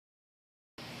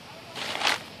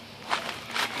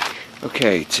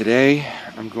Okay, today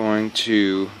I'm going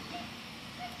to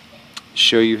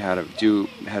show you how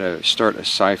to start a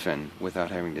siphon without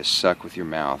having to suck with your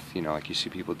mouth, like you see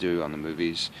people do on the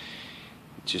movies.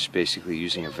 Just basically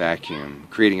using a vacuum,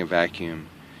 creating a vacuum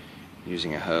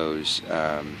using a hose.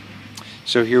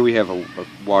 So here we have a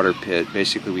water pit.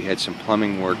 Basically, we had some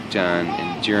plumbing work done,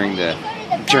 and during the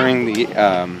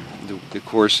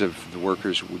course of the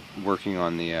workers working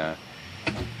on the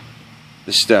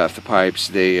stuff, the pipes,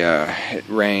 it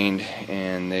rained,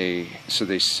 and so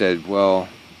they said, well,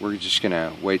 we're just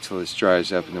gonna wait till this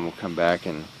dries up, and then we'll come back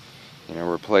and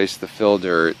replace the fill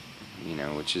dirt,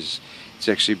 which is, it's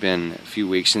actually been a few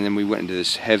weeks, and then we went into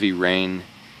this heavy rain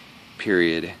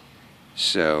period.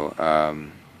 So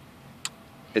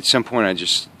at some point I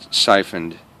just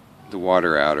siphoned the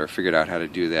water out, or figured out how to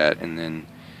do that, and then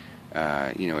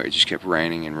it just kept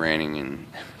raining and raining and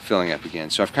filling up again.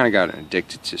 So I've kind of gotten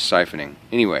addicted to siphoning.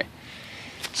 Anyway,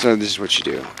 so this is what you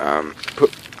do.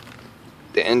 Put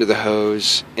the end of the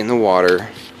hose in the water.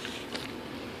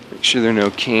 Make sure there are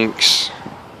no kinks.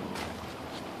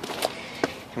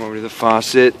 Come over to the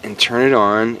faucet and turn it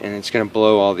on, and it's going to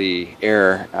blow all the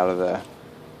air out of the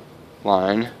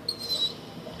line.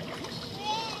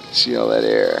 See all that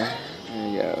air? There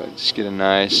you go. Just get a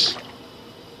nice...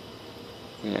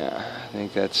 Yeah, I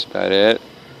think that's about it.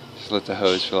 Just let the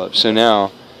hose fill up. So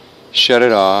now, shut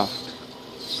it off,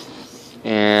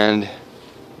 and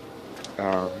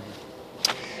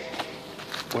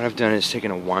what I've done is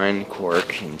taken a wine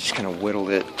cork and just kind of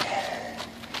whittled it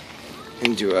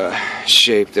into a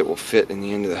shape that will fit in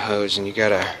the end of the hose, and you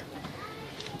gotta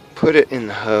put it in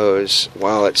the hose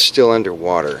while it's still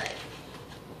underwater.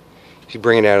 If you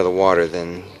bring it out of the water,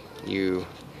 then you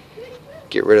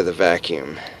get rid of the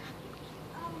vacuum.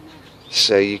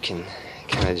 So you can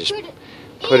kind of just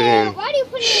put it in. Why do you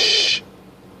put it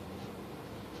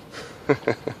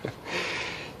in?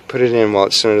 Put it in while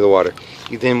it's still under the water.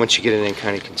 Then once you get it in,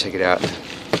 kind of can take it out.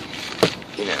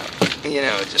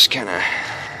 And, just kind of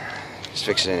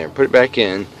fix it in there. Put it back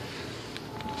in.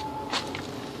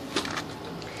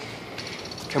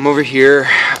 Come over here,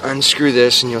 unscrew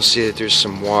this, and you'll see that there's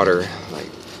some water. Like,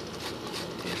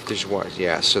 if there's water,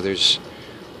 yeah. So there's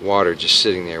water just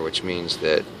sitting there, which means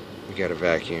that we got a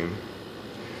vacuum.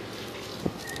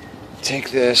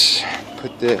 Take this,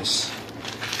 put this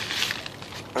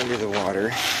under the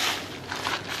water,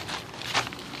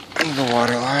 under the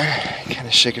water line, kind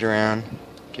of shake it around,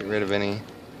 get rid of any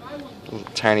little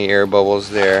tiny air bubbles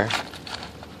there,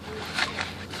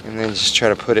 and then just try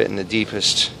to put it in the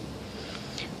deepest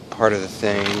part of the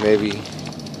thing. Maybe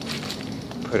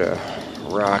put a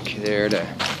rock there to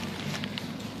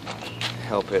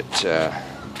help it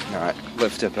not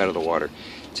lift up out of the water.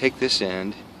 Take this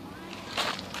end,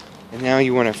 and now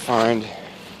you want to find,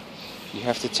 you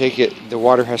have to take it, the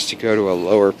water has to go to a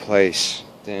lower place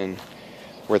than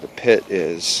where the pit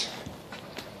is,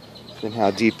 than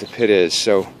how deep the pit is.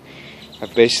 So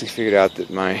I've basically figured out that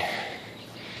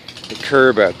the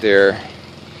curb out there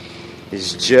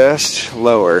is just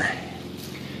lower.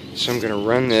 So I'm going to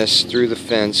run this through the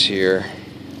fence here,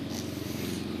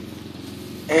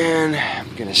 and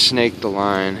I'm going to snake the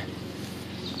line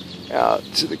out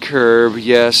to the curb.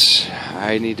 Yes,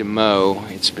 I need to mow.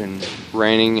 It's been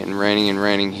raining and raining and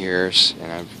raining here,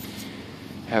 and I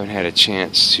haven't had a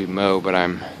chance to mow, but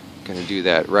I'm going to do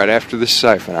that right after the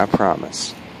siphon, I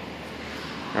promise.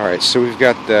 Alright, so we've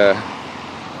got the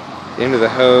end of the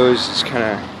hose is kind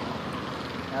of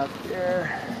out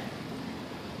there.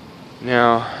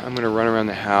 Now I'm going to run around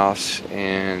the house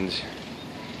and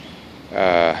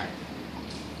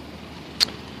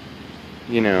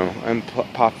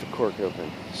pop the cork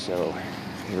open. So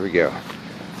here we go.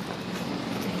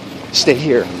 Stay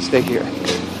here, stay here.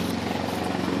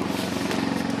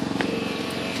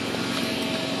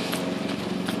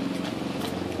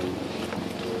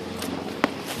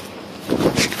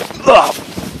 Oh.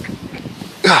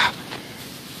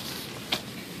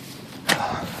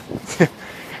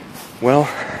 Well,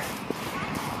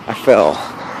 I fell.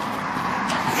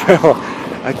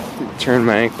 I turned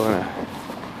my ankle in a...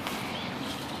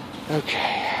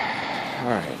 Okay.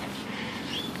 Alright.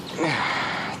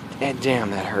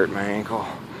 Damn, that hurt my ankle.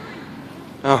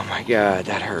 Oh my god,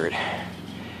 that hurt.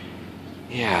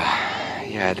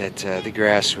 Yeah, that the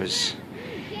grass was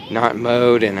not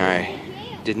mowed, and I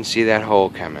didn't see that hole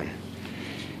coming.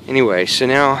 Anyway, so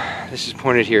now this is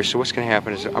pointed here. So what's going to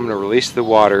happen is I'm going to release the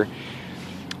water,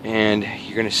 and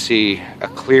you're going to see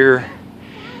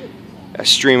a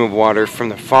stream of water from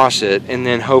the faucet, and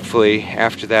then hopefully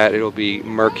after that it'll be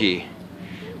murky,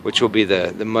 which will be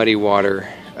the muddy water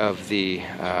of the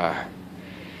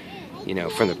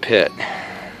from the pit.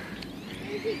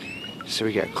 So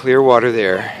we got clear water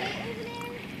there.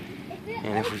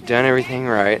 And if we've done everything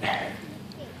right,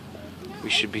 we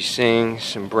should be seeing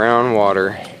some brown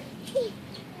water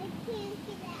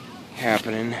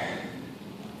happening.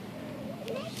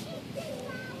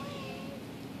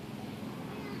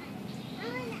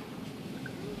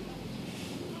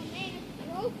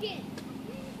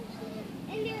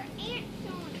 And there are ants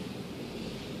on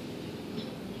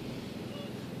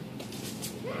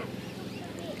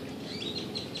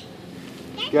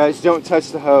it. Guys, don't touch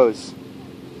the hose.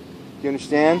 You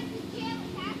understand?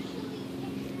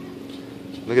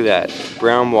 Look at that.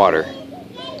 Brown water.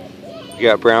 We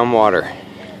got brown water.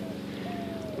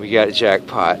 We got a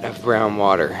jackpot of brown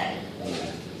water.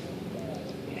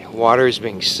 Water is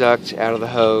being sucked out of the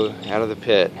hose, out of the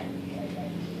pit,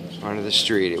 onto the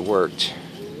street. It worked.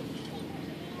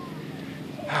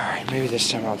 Alright, maybe this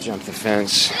time I'll jump the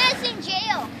fence. She's in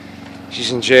jail.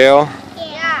 She's in jail?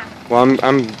 Yeah. Well,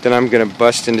 I'm gonna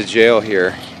bust into jail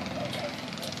here.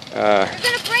 You're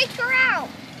gonna break her out.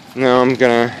 No, I'm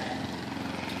gonna.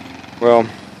 Well,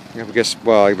 I guess.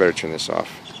 Well, I better turn this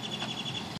off.